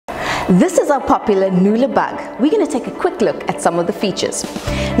This is our popular Nula bug. We're going to take a quick look at some of the features.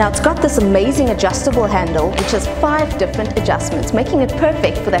 Now it's got this amazing adjustable handle which has 5 different adjustments, making it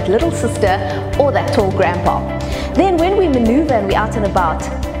perfect for that little sister or that tall grandpa. Then when we maneuver and we're out and about,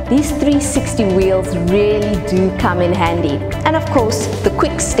 these 360 wheels really do come in handy. And of course, the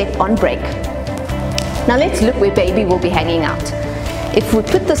quick step-on brake. Now let's look where baby will be hanging out. If we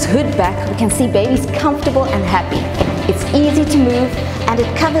put this hood back, we can see baby's comfortable and happy. It's easy to move and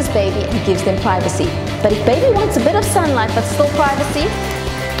it covers baby and gives them privacy. But if baby wants a bit of sunlight but still privacy,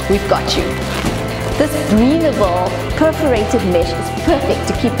 we've got you. This breathable perforated mesh is perfect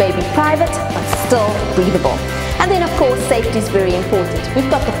to keep baby private but still breathable. And then of course safety is very important.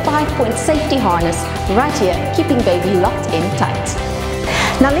 We've got the 5-point safety harness right here, keeping baby locked in tight.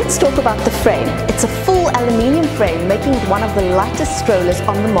 Now let's talk about the frame. It's a full aluminium frame, making it one of the lightest strollers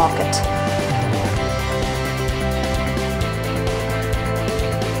on the market.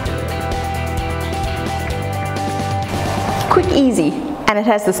 Quick, easy, and it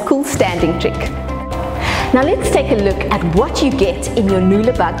has this cool standing trick. Now let's take a look at what you get in your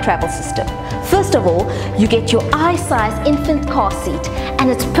Nula bug travel system. First of all, you get your eye-size infant car seat, and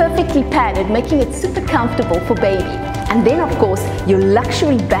it's perfectly padded, making it super comfortable for baby. And then of course, your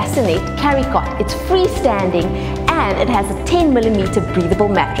luxury bassinet carry cot. It's freestanding and it has a 10mm breathable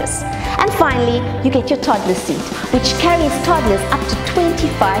mattress. And finally, you get your toddler seat, which carries toddlers up to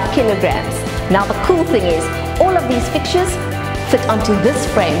 25 kilograms. Now the cool thing is, all of these fixtures fit onto this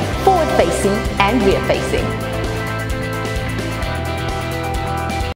frame, forward facing and rear facing.